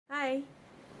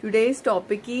Today's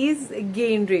topic is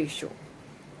gain ratio.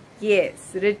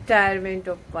 Yes, retirement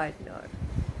of partner.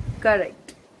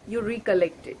 Correct. You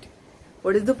recollect it.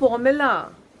 What is the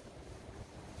formula?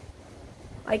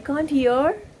 I can't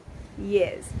hear.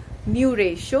 Yes. New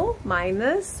ratio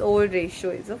minus old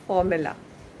ratio is a formula.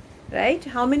 Right?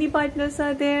 How many partners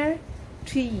are there?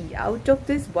 3. Out of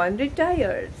this, 1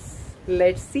 retires.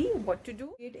 Let's see what to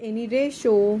do. Get any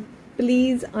ratio.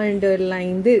 Please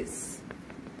underline this.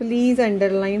 Please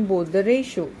underline both the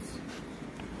ratios.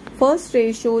 First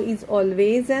ratio is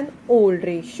always an old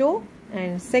ratio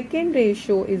and second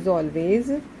ratio is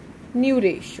always new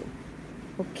ratio.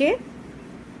 Okay?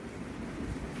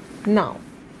 Now,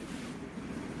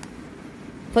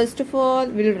 first of all,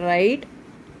 we'll write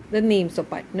the names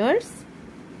of partners.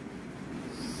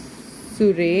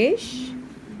 Suresh,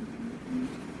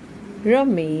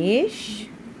 Ramesh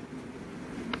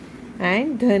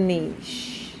and Dhanesh.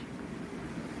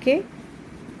 Okay?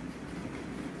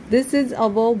 This is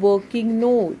our working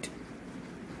note.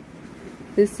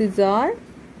 This is our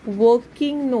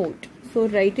working note. So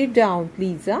write it down,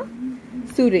 please.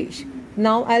 Suresh.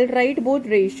 Now I'll write both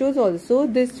ratios also.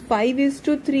 This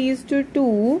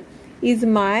 5:3:2 is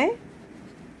my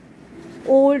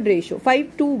old ratio.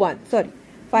 5:1. Sorry.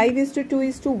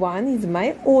 5:2:1 is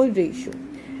my old ratio.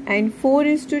 And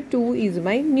 4:2 is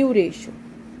my new ratio.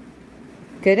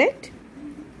 Correct?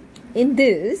 In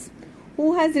this,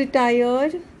 who has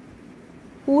retired?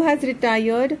 Who has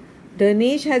retired?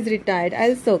 Dhanesh has retired.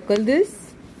 I'll circle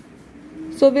this.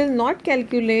 So we'll not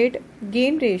calculate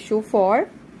gain ratio for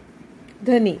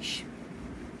Dhanesh.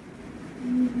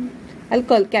 I'll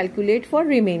calculate for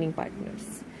remaining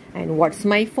partners. And what's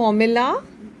my formula?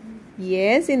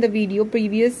 Yes, in the video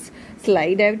previous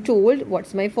slide I've told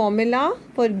what's my formula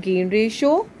for gain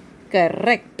ratio.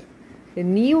 Correct. The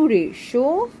new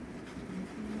ratio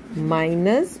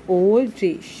minus old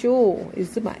ratio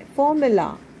is my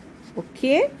formula.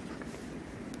 Okay.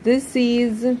 This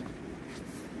is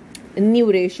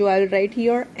new ratio. I'll write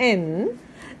here N.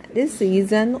 This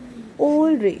is an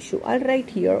old ratio. I'll write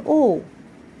here O.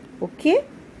 Okay.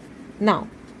 Now,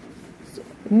 so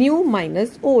new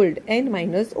minus old. N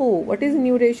minus O. What is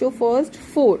new ratio first?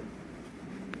 4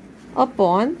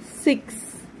 upon 6.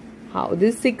 How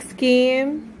this 6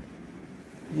 came?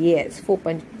 Yes, 4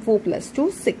 plus 2,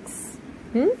 6.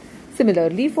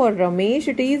 Similarly, for Ramesh,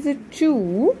 it is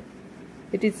 2.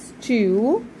 It is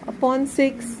 2 upon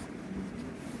 6.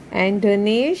 And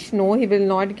Dhanesh, no, he will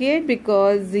not get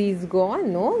because he is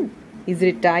gone. No, he is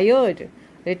retired.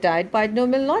 Retired partner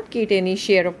will not get any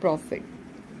share of profit.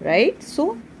 Right?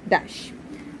 So, dash.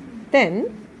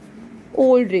 Then,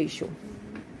 old ratio.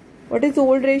 What is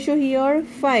old ratio here?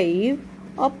 5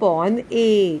 upon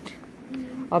 8.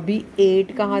 अभी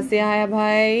 8 कहाँ से आया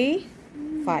भाई?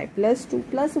 5 plus 2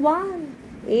 plus 1.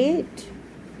 8.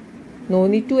 No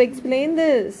need to explain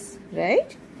this.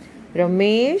 Right?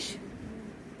 Ramesh,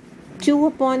 2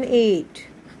 upon 8.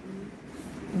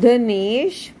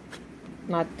 Dhanesh,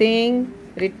 nothing.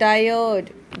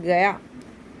 Retired. Gaya.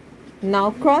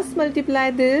 Now cross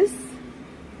multiply this.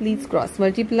 Please cross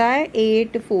multiply.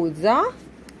 8 4s are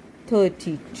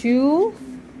 32.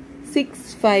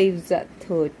 6 5s are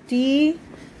 30.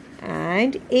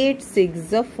 And 8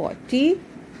 6s are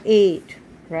 48.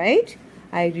 Right?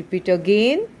 I repeat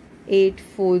again. 8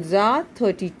 4s are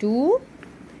 32.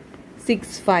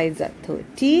 6 5s are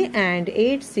 30 and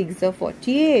 8 6s are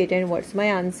 48. And what's my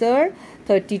answer?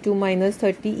 32 minus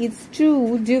 30 is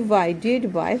 2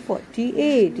 divided by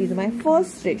 48 is my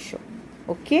first ratio.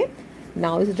 Okay.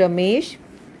 Now is Ramesh.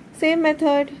 Same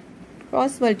method.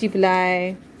 Cross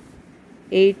multiply.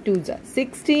 8 2s are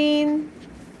 16.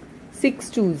 6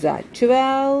 2s are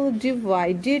 12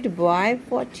 divided by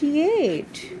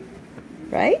 48.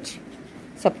 Right?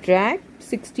 Subtract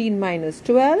 16 minus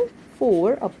 12.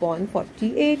 4 upon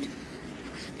 48.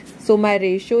 So my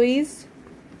ratio is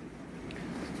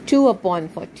 2 upon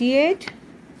 48,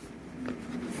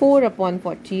 4 upon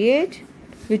 48,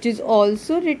 which is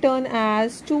also written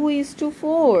as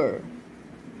 2:4.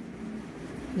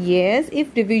 Yes,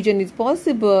 if division is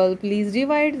possible, please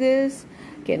divide this.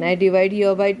 Can I divide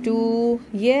here by 2?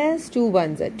 Yes, 2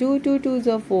 1s are 2, 2 2s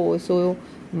are 4. So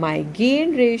my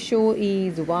gain ratio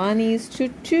is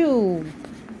 1:2.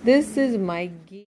 This is my gain.